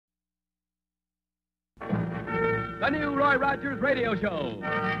the new Roy Rogers Radio Show.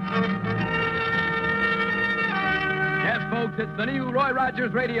 Yes, folks, it's the new Roy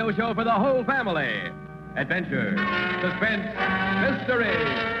Rogers Radio Show for the whole family. Adventure, suspense,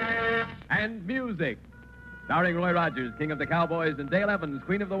 mystery, and music. Starring Roy Rogers, King of the Cowboys, and Dale Evans,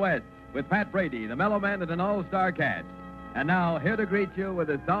 Queen of the West, with Pat Brady, the Mellow Man, and an all-star cast. And now, here to greet you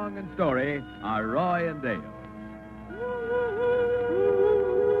with a song and story are Roy and Dale.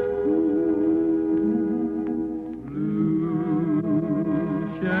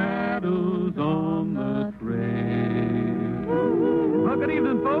 Blue shadows on the trail. Well, good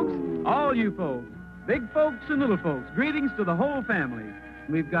evening, folks. All you folks. Big folks and little folks. Greetings to the whole family.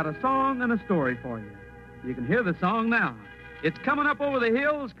 We've got a song and a story for you. You can hear the song now. It's coming up over the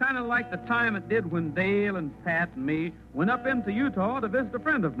hills, kind of like the time it did when Dale and Pat and me went up into Utah to visit a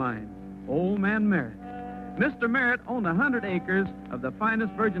friend of mine, Old Man Merritt. Mr. Merritt owned 100 acres of the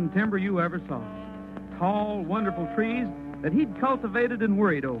finest virgin timber you ever saw. Tall, wonderful trees that he'd cultivated and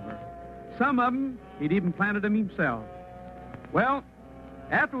worried over. Some of them, he'd even planted them himself. Well,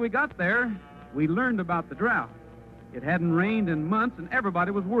 after we got there, we learned about the drought. It hadn't rained in months, and everybody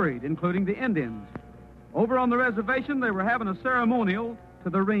was worried, including the Indians. Over on the reservation, they were having a ceremonial to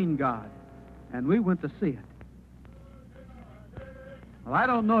the rain god, and we went to see it. Well, I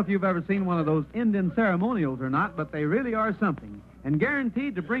don't know if you've ever seen one of those Indian ceremonials or not, but they really are something, and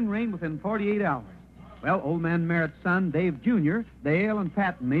guaranteed to bring rain within 48 hours. Well, Old Man Merritt's son, Dave Jr., Dale, and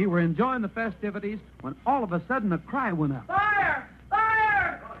Pat and me were enjoying the festivities when all of a sudden a cry went up. Fire!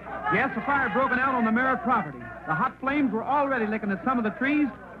 Fire! Yes, a fire broken out on the Merritt property. The hot flames were already licking at some of the trees,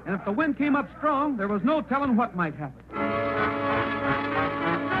 and if the wind came up strong, there was no telling what might happen.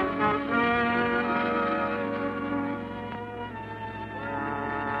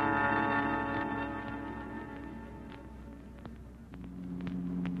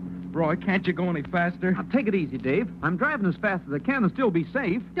 Roy, can't you go any faster? Now, take it easy, Dave. I'm driving as fast as I can and still be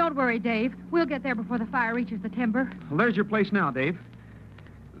safe. Don't worry, Dave. We'll get there before the fire reaches the timber. Well, there's your place now, Dave.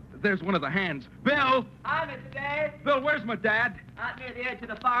 There's one of the hands. Bill! Hi, Mr. Dave. Bill, where's my dad? Out near the edge of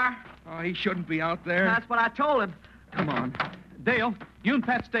the fire. Oh, he shouldn't be out there. That's what I told him. Come on. Dale, you and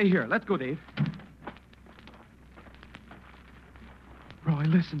Pat stay here. Let's go, Dave. Roy,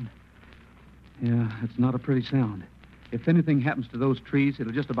 listen. Yeah, it's not a pretty sound. If anything happens to those trees,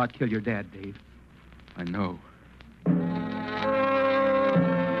 it'll just about kill your dad, Dave. I know.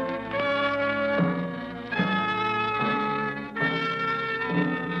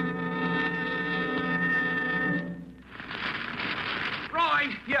 Roy!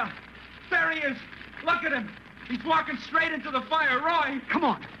 Yeah. There he is! Look at him! He's walking straight into the fire. Roy! Come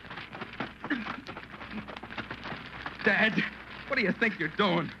on. Dad, what do you think you're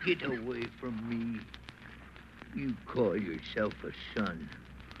doing? Get away from me. You call yourself a son.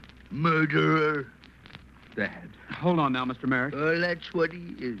 Murderer. Dad. Hold on now, Mr. Merritt. Well, that's what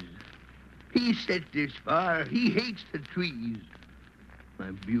he is. He set this fire. He hates the trees.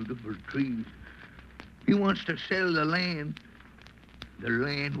 My beautiful trees. He wants to sell the land. The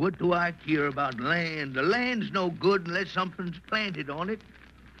land, what do I care about land? The land's no good unless something's planted on it.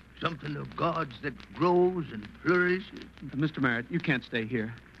 Something of God's that grows and flourishes. Mr. Merritt, you can't stay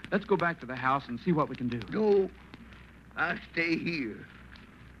here. Let's go back to the house and see what we can do. No, I stay here.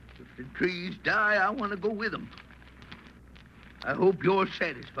 If the trees die, I want to go with them. I hope you're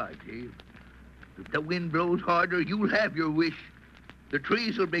satisfied, Dave. If the wind blows harder, you'll have your wish. The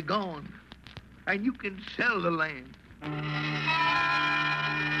trees will be gone, and you can sell the land.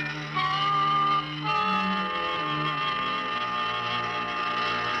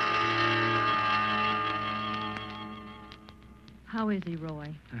 How is he, Roy?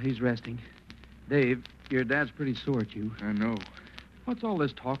 He's resting. Dave, your dad's pretty sore at you. I know. What's all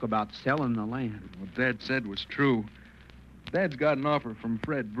this talk about selling the land? What Dad said was true. Dad's got an offer from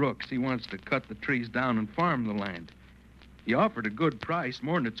Fred Brooks. He wants to cut the trees down and farm the land. He offered a good price,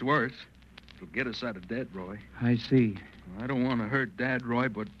 more than it's worth. It'll get us out of debt, Roy. I see. I don't want to hurt Dad, Roy,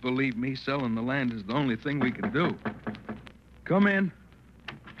 but believe me, selling the land is the only thing we can do. Come in.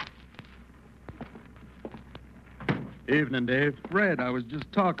 Evening, Dave. Fred, I was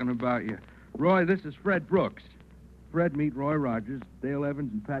just talking about you. Roy, this is Fred Brooks. Fred, meet Roy Rogers, Dale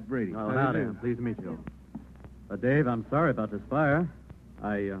Evans, and Pat Brady. Oh, howdy. Pleased to meet you. Dave, I'm sorry about this fire.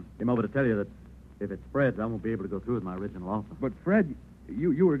 I came over to tell you that if it's Fred's, I won't be able to go through with my original offer. But, Fred,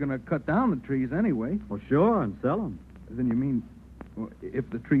 you were going to cut down the trees anyway. Well, sure, and sell them. Then you mean, well, if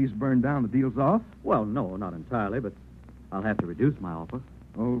the trees burn down, the deal's off? Well, no, not entirely, but I'll have to reduce my offer.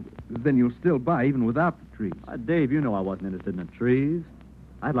 Oh, then you'll still buy even without the trees. Dave, you know I wasn't interested in the trees.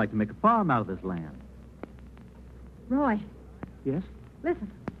 I'd like to make a farm out of this land. Roy, Yes?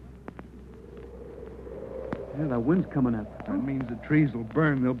 listen. Yeah, the wind's coming up. That means the trees will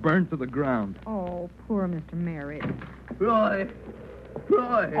burn. They'll burn to the ground. Oh, poor Mr. Merritt. Roy!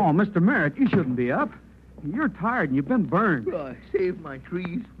 Roy! Oh, Mr. Merritt, you shouldn't be up. You're tired and you've been burned. Roy, save my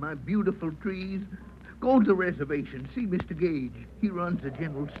trees, my beautiful trees. Go to the reservation, see Mr. Gage. He runs the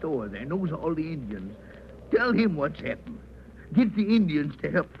general store there, knows all the Indians. Tell him what's happened. Get the Indians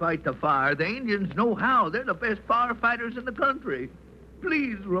to help fight the fire. The Indians know how. They're the best firefighters in the country.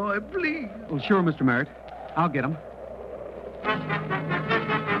 Please, Roy, please. Well, sure, Mr. Merritt. I'll get him.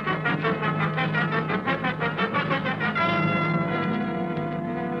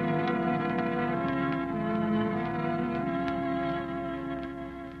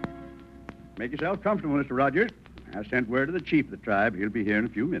 Make yourself comfortable, Mr. Rogers. I sent word to the chief of the tribe. He'll be here in a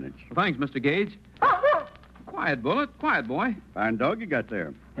few minutes. Well, thanks, Mr. Gage. Quiet, Bullet. Quiet, boy. Fine dog you got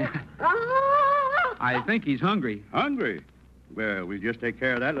there. I think he's hungry. Hungry? Well, we'll just take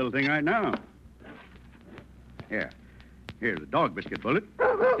care of that little thing right now. Here. Here's a dog biscuit, Bullet.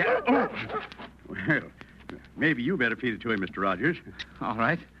 Yeah. Oh. Well, maybe you better feed it to him, Mr. Rogers. All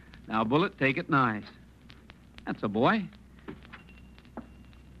right. Now, Bullet, take it nice. That's a boy.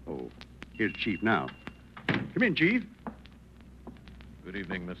 Oh, here's the chief now. Come in, Chief. Good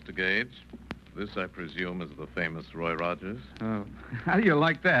evening, Mr. Gage. This, I presume, is the famous Roy Rogers. Oh, how do you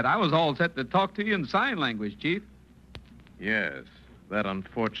like that? I was all set to talk to you in sign language, Chief. Yes, that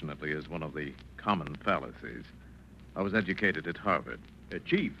unfortunately is one of the common fallacies. I was educated at Harvard.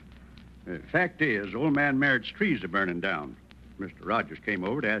 Chief, fact is, old man Merritt's trees are burning down. Mr. Rogers came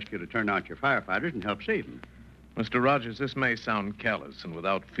over to ask you to turn out your firefighters and help save them. Mr. Rogers, this may sound callous and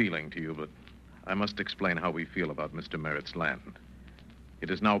without feeling to you, but I must explain how we feel about Mr. Merritt's land. It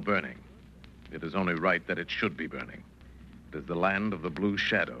is now burning. It is only right that it should be burning. It is the land of the Blue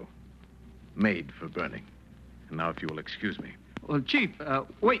Shadow, made for burning. And now, if you will excuse me. Well, Chief,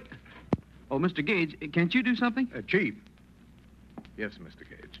 wait. Oh, Mr. Gage, can't you do something? Chief. Yes, Mr.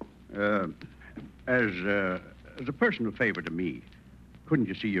 Gage. As a personal favor to me, couldn't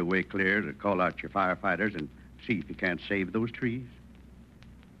you see your way clear to call out your firefighters and see if you can't save those trees?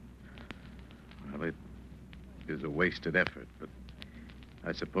 Well, it is a wasted effort, but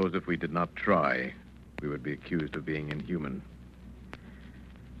I suppose if we did not try, we would be accused of being inhuman.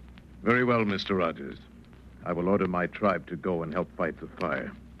 Very well, Mr. Rogers. I will order my tribe to go and help fight the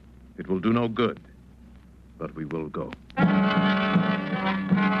fire. It will do no good, but we will go.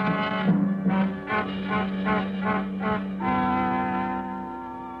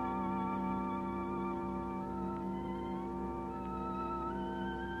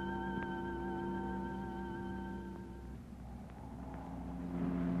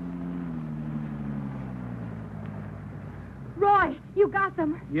 Roy, you got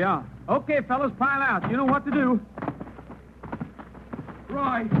them. Yeah. Okay, fellas, pile out. You know what to do.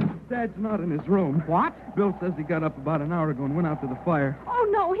 Roy, Dad's not in his room. What? Bill says he got up about an hour ago and went out to the fire. Oh,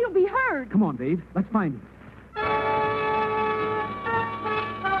 no, he'll be hurt. Come on, Dave. Let's find him.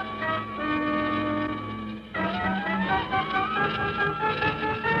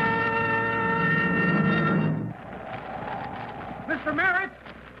 Mr. Merritt!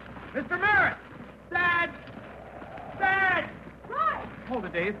 Mr. Merritt! Dad! Dad! Roy! Hold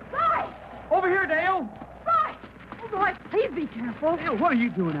it, Dave. Roy! Over here, Dale. Roy! Oh, Roy, please be careful. Dale, what are you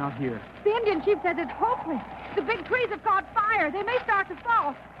doing out here? The Indian chief says it's hopeless. The big trees have caught fire. They may start to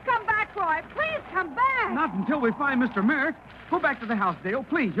fall. Come back, Roy. Please come back. Not until we find Mr. Merritt. Go back to the house, Dale.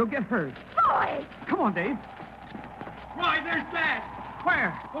 Please, you'll get hurt. Roy! Come on, Dave. Roy, there's Dad.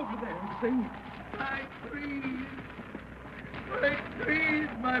 Where? Over there, see? My trees. My trees,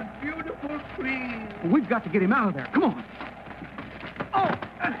 my beautiful trees. We've got to get him out of there. Come on. Oh!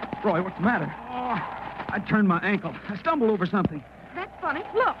 Roy, what's the matter? Oh, I turned my ankle. I stumbled over something. That's funny.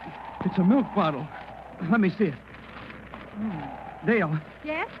 Look. It's a milk bottle. Let me see it. Dale,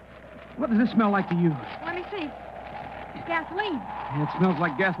 Yes? what does this smell like to you? Let me see. Gasoline. It smells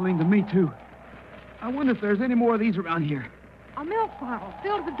like gasoline to me, too. I wonder if there's any more of these around here. A milk bottle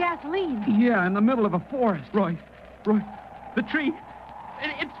filled with gasoline. Yeah, in the middle of a forest. Roy, the tree.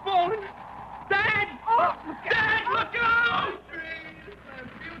 It's fallen. Dad! Oh, Dad, look out! Trees, my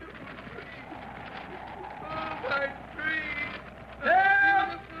beautiful trees. Oh, my trees.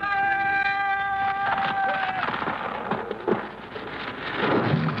 Help!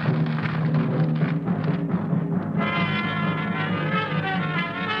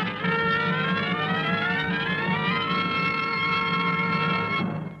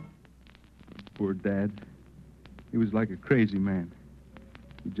 Poor Dad. He was like a crazy man.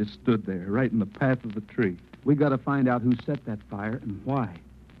 He just stood there, right in the path of the tree. We got to find out who set that fire and why.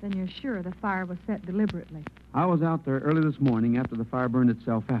 Then you're sure the fire was set deliberately. I was out there early this morning after the fire burned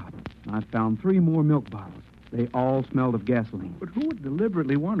itself out. I found 3 more milk bottles. They all smelled of gasoline. But who would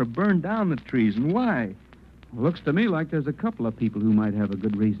deliberately want to burn down the trees, and why? Looks to me like there's a couple of people who might have a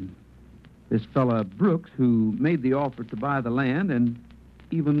good reason. This fella Brooks, who made the offer to buy the land, and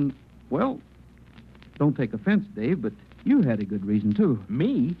even, well, don't take offense, Dave, but you had a good reason, too.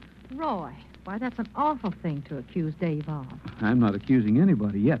 Me? Roy, why, that's an awful thing to accuse Dave of. I'm not accusing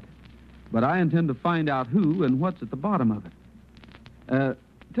anybody yet, but I intend to find out who and what's at the bottom of it.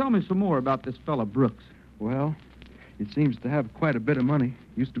 Tell me some more about this fella Brooks. Well, he seems to have quite a bit of money.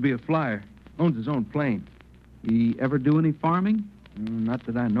 Used to be a flyer. Owns his own plane. He ever do any farming? Not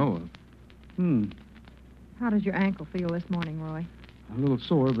that I know of. How does your ankle feel this morning, Roy? A little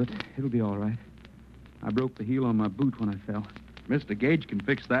sore, but it'll be all right. I broke the heel on my boot when I fell. Mr. Gage can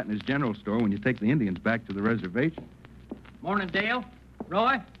fix that in his general store when you take the Indians back to the reservation. Morning, Dale.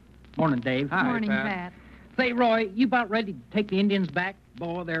 Roy? Morning, Dave. Hi, Morning, Pat. Pat. Say, Roy, you about ready to take the Indians back?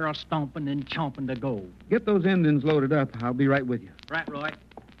 Boy, they're a stomping and chomping to go. Get those Indians loaded up. I'll be right with you. Right, Roy.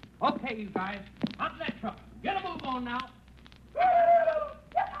 Okay, you guys. Out to that truck. Get a move on now.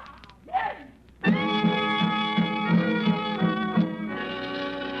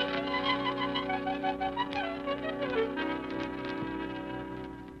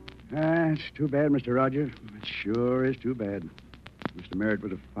 It's too bad, Mr. Rogers. It sure is too bad. Mr. Merritt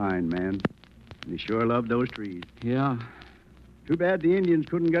was a fine man, and he sure loved those trees. Yeah. Too bad the Indians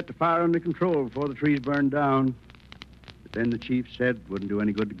couldn't get the fire under control before the trees burned down. But then the chief said it wouldn't do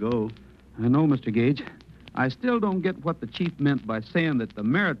any good to go. I know, Mr. Gage. I still don't get what the chief meant by saying that the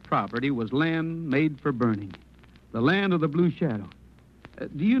Merritt property was land made for burning. The land of the Blue Shadow.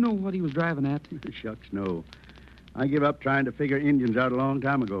 Do you know what he was driving at? Shucks, no. I give up trying to figure Indians out a long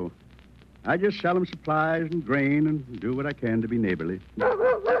time ago. I just sell them supplies and grain and do what I can to be neighborly.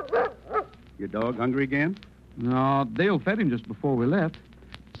 Your dog hungry again? No, Dale fed him just before we left.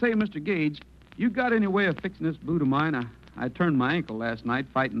 Say, Mr. Gage, you got any way of fixing this boot of mine? I turned my ankle last night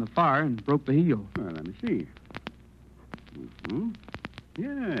fighting the fire and broke the heel. Well, let me see.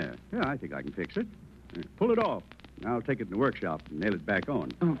 Yeah, I think I can fix it. Pull it off. I'll take it in the workshop and nail it back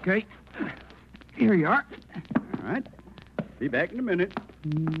on. Okay. Here you are. All right. Be back in a minute.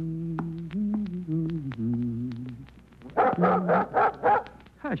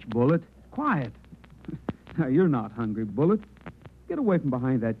 Hush, Bullet. Quiet. Now, you're not hungry, Bullet. Get away from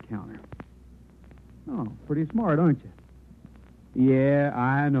behind that counter. Oh, pretty smart, aren't you? Yeah,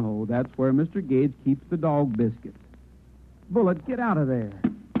 I know. That's where Mr. Gage keeps the dog biscuits. Bullet, get out of there.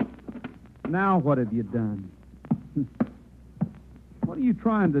 Now what have you done? What are you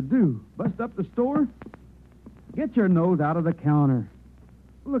trying to do? Bust up the store? Get your nose out of the counter.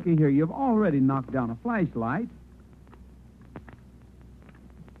 Looky here, you've already knocked down a flashlight.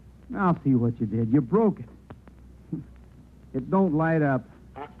 I'll see what you did. You broke it. It don't light up.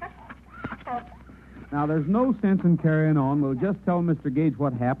 Now, there's no sense in carrying on. We'll just tell Mr. Gage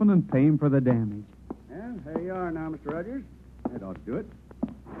what happened and pay him for the damage. Well, there you are now, Mr. Rogers. That ought to do it.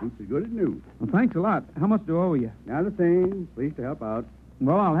 Boot's as good as new. Well, thanks a lot. How much do I owe you? Not a thing. Pleased to help out.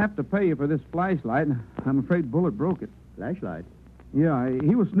 Well, I'll have to pay you for this flashlight. I'm afraid Bullet broke it. Flashlight? Yeah,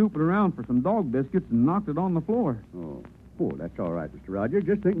 he was snooping around for some dog biscuits and knocked it on the floor. Oh, that's all right, Mr. Rogers.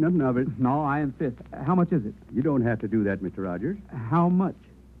 Just think nothing of it. No, I insist. How much is it? You don't have to do that, Mr. Rogers. How much?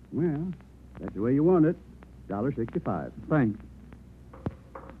 Well, that's the way you want it. $1.65. Thanks.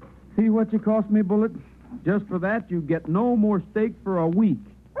 See what you cost me, Bullet? Just for that, you get no more steak for a week.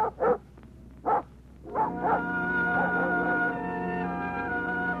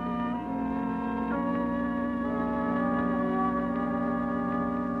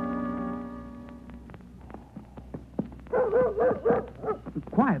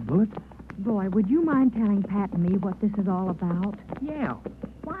 Quiet, Bullet. Boy, would you mind telling Pat and me what this is all about? Yeah.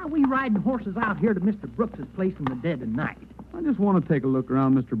 Why are we riding horses out here to Mr. Brooks's place in the dead of night? I just want to take a look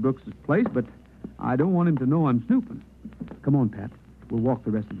around Mr. Brooks's place, but I don't want him to know I'm snooping. Come on, Pat. We'll walk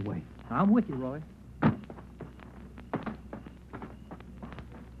the rest of the way. I'm with you, Roy.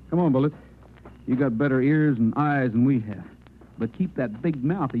 Come on, Bullet. You got better ears and eyes than we have. But keep that big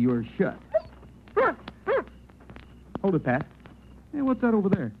mouth of yours shut. Hold it, Pat. Hey, what's that over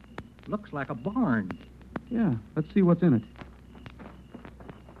there? Looks like a barn. Yeah, let's see what's in it.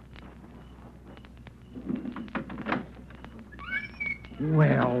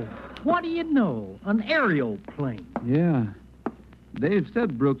 Well, what do you know? An aerial plane. Yeah. Dave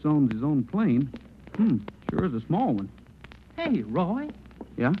said Brooks owns his own plane. Sure is a small one. Hey, Roy.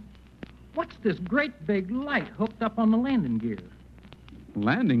 Yeah? What's this great big light hooked up on the landing gear?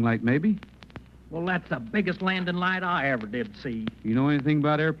 Landing light, maybe. Well, that's the biggest landing light I ever did see. You know anything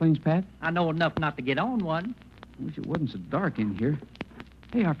about airplanes, Pat? I know enough not to get on one. Wish it wasn't so dark in here.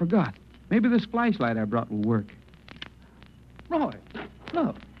 Hey, I forgot. Maybe this flashlight I brought will work. Roy,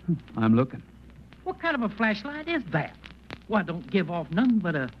 look. I'm looking. What kind of a flashlight is that? Why, don't give off nothing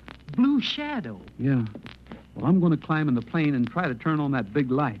but a blue shadow. Yeah. Well, I'm going to climb in the plane and try to turn on that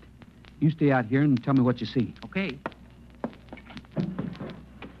big light. You stay out here and tell me what you see. Okay.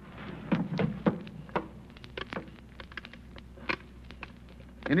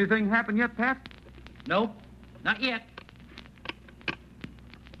 Anything happen yet, Pat? Nope, not yet.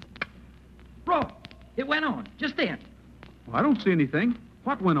 Roy, it went on just then. Well, I don't see anything.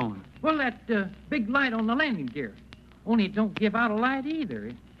 What went on? Well, that big light on the landing gear. Only it don't give out a light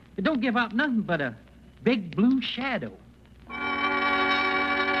either. It don't give out nothing but a big blue shadow.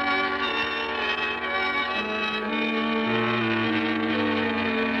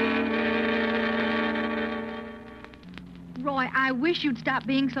 Roy, I wish you'd stop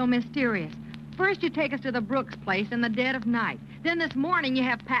being so mysterious. First, you take us to the Brooks place in the dead of night. Then this morning, you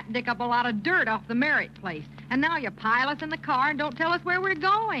have Pat dig up a lot of dirt off the Merritt place. And now you pile us in the car and don't tell us where we're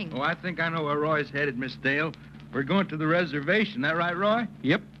going. Oh, I think I know where Roy's headed, Miss Dale. We're going to the reservation. That right, Roy?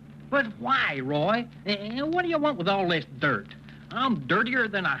 Yep. But why, Roy? What do you want with all this dirt? I'm dirtier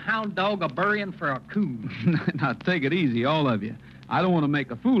than a hound dog a-burying for a coon. Now, take it easy, all of you. I don't want to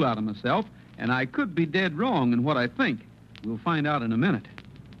make a fool out of myself, and I could be dead wrong in what I think. We'll find out in a minute.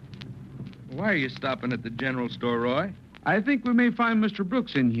 Why are you stopping at the general store, Roy? I think we may find Mr.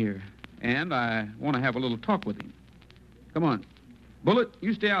 Brooks in here, and I want to have a little talk with him. Come on. Bullet,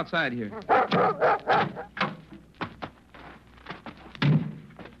 you stay outside here.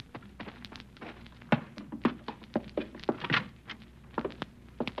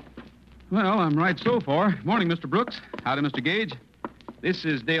 Well, I'm right so far. Morning, Mr. Brooks. Howdy, Mr. Gage. This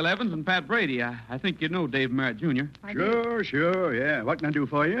is Dale Evans and Pat Brady. I think you know Dave Merritt, Jr. Sure, yeah. What can I do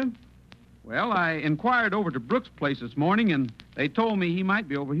for you? Well, I inquired over to Brooks' place this morning, and they told me he might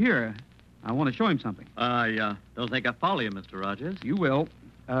be over here. I want to show him something. I don't think I follow you, Mr. Rogers. You will.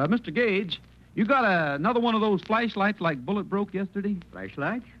 Mr. Gage, you got another one of those flashlights like Bullet broke yesterday?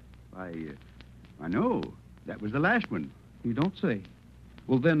 Flashlight? I know. That was the last one. You don't say.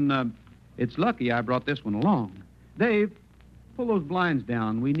 Well, then, it's lucky I brought this one along. Dave, pull those blinds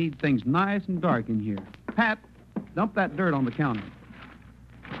down. We need things nice and dark in here. Pat, dump that dirt on the counter.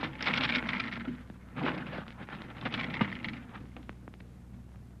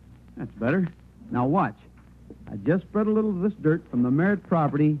 That's better. Now watch. I just spread a little of this dirt from the Merritt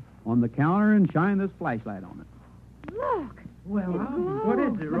property on the counter and shine this flashlight on it. Look. Well, What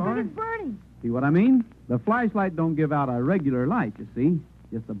is it, Roy? It's burning. See what I mean? The flashlight don't give out a regular light, you see.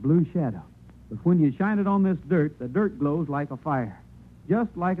 Just a blue shadow. But when you shine it on this dirt, the dirt glows like a fire.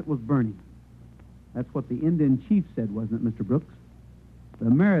 Just like it was burning. That's what the Indian chief said, wasn't it, Mr. Brooks?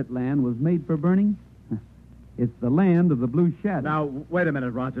 The Merritt land was made for burning. It's the land of the blue shadow. Now, wait a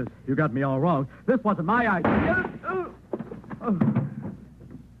minute, Rogers. You got me all wrong. This wasn't my idea.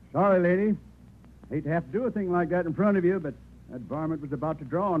 Sorry, lady. Hate to have to do a thing like that in front of you, but that varmint was about to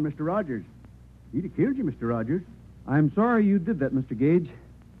draw on Mr. Rogers. He'd have killed you, Mr. Rogers. I'm sorry you did that, Mr. Gage.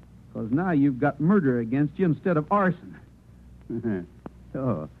 Because now you've got murder against you instead of arson.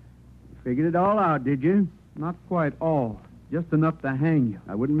 So, you figured it all out, did you? Not quite all. Just enough to hang you.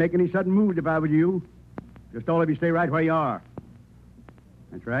 I wouldn't make any sudden moves if I were you. Just all of you stay right where you are.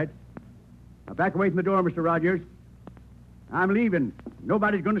 That's right. Now back away from the door, Mr. Rogers. I'm leaving.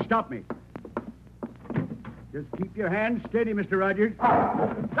 Nobody's going to stop me. Just keep your hands steady, Mr. Rogers.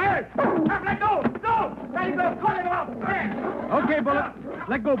 Hey! Let go! No! Let him go! Cut him off! There! Okay, Bullet.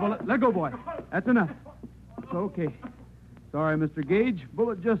 Let go, Bullet. Let go, boy. That's enough. It's okay. Sorry, Mr. Gage.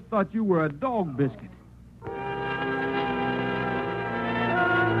 Bullet just thought you were a dog biscuit.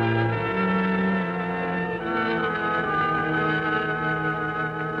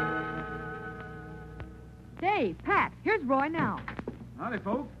 Dave, Pat, here's Roy now. Howdy,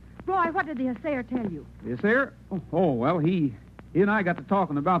 folks. Roy, what did the assayer tell you? Yes, sir? Well, he and I got to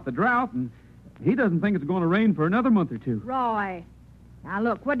talking about the drought, and he doesn't think it's going to rain for another month or two. Roy. Now,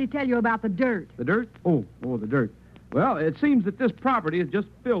 look, what did he tell you about the dirt? The dirt? Oh, the dirt. Well, it seems that this property is just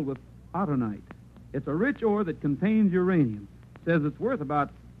filled with autonite. It's a rich ore that contains uranium. Says it's worth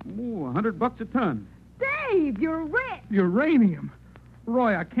about $100 a ton. Dave, you're rich. Uranium?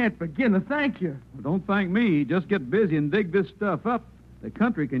 Roy, I can't begin to thank you. Well, don't thank me. Just get busy and dig this stuff up. The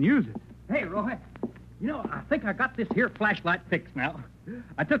country can use it. Hey, Roy, I think I got this here flashlight fixed now.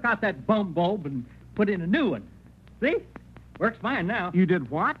 I took out that bum bulb and put in a new one. See? Works fine now. You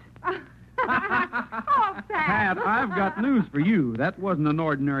did what? Oh, Pat. Pat, I've got news for you. That wasn't an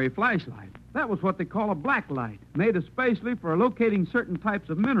ordinary flashlight. That was what they call a black light, made especially for locating certain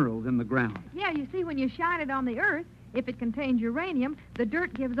types of minerals in the ground. Yeah, you see, when you shine it on the earth, If it contains uranium, the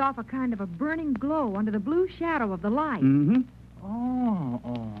dirt gives off a kind of a burning glow under the blue shadow of the light. Mm-hmm.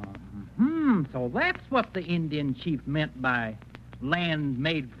 So that's what the Indian chief meant by land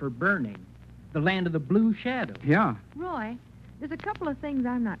made for burning. The land of the blue shadow. Yeah. Roy, there's a couple of things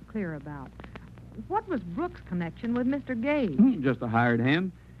I'm not clear about. What was Brooks' connection with Mr. Gage? Just a hired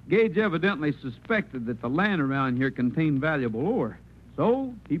hand. Gage evidently suspected that the land around here contained valuable ore.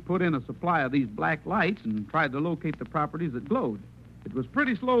 So he put in a supply of these black lights and tried to locate the properties that glowed. It was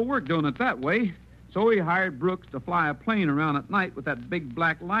pretty slow work doing it that way, so he hired Brooks to fly a plane around at night with that big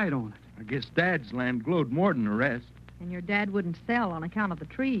black light on it. I guess Dad's land glowed more than the rest. And your dad wouldn't sell on account of the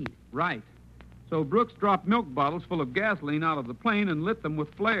trees. Right. So Brooks dropped milk bottles full of gasoline out of the plane and lit them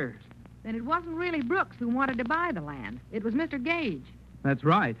with flares. Then it wasn't really Brooks who wanted to buy the land. It was Mr. Gage. That's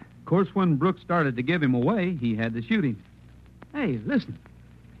right. Of course, when Brooks started to give him away, he had to shoot him. Hey, listen.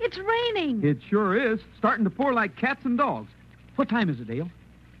 It's raining. It sure is. Starting to pour like cats and dogs. What time is it, Dale?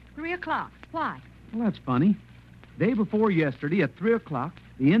 3 o'clock. Why? Well, that's funny. Day before yesterday at 3 o'clock,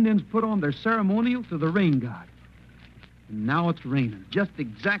 the Indians put on their ceremonial to the rain god. And now it's raining, just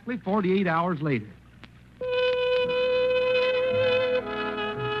exactly 48 hours later.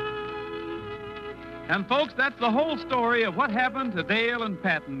 And, folks, that's the whole story of what happened to Dale and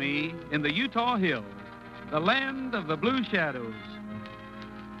Pat and me in the Utah Hills, the land of the blue shadows.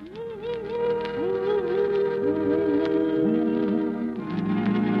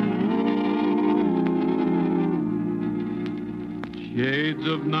 Shades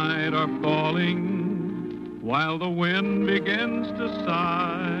of night are falling while the wind begins to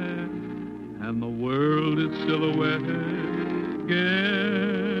sigh, and the world is silhouetted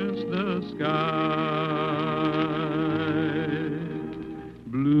against the sky.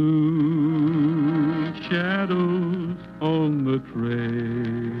 Blue shadows on the trail,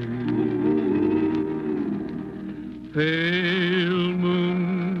 pale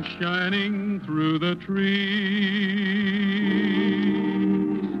moon shining through the trees,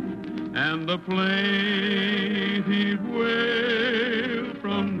 and the plaintive wail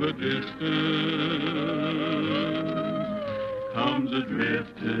from the distance comes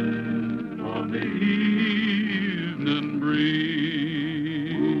a-drifting on the evening breeze.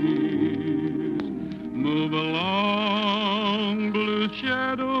 Move along, blue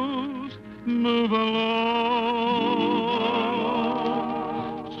shadows, move along.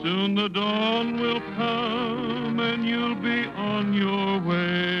 Soon the dawn will come and you'll be on your way.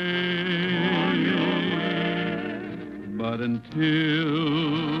 But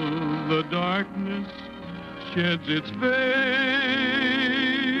until the darkness sheds its veil,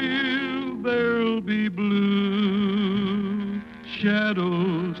 there'll be blue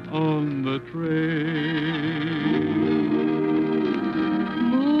shadows on the trail.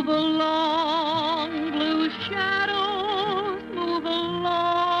 Move along, blue shadows, move along.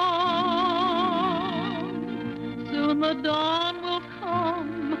 Soon the dawn will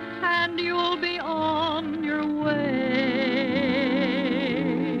come and you'll be on your way.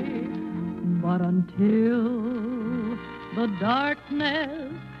 But until the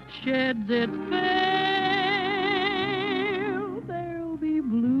darkness sheds its veil, there'll be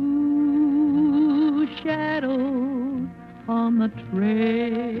blue shadows on the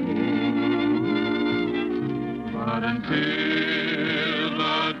trail. But until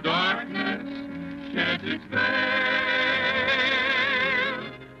the darkness sheds its veil,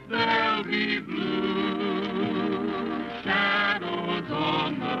 there'll be blue shadows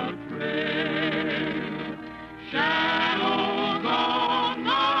on the trail. Shadows on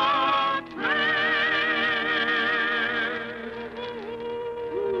the trail.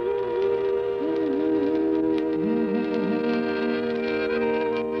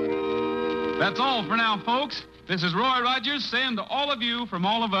 That's all for now, folks. This is Roy Rogers saying to all of you from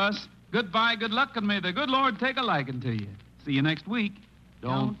all of us, goodbye, good luck, and may the good Lord take a liking to you. See you next week.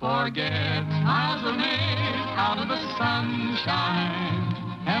 Don't forget smiles are made out of the sunshine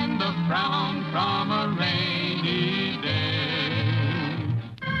and the frown from a rainy day.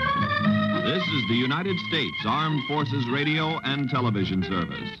 This is the United States Armed Forces Radio and Television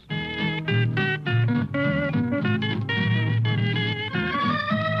Service.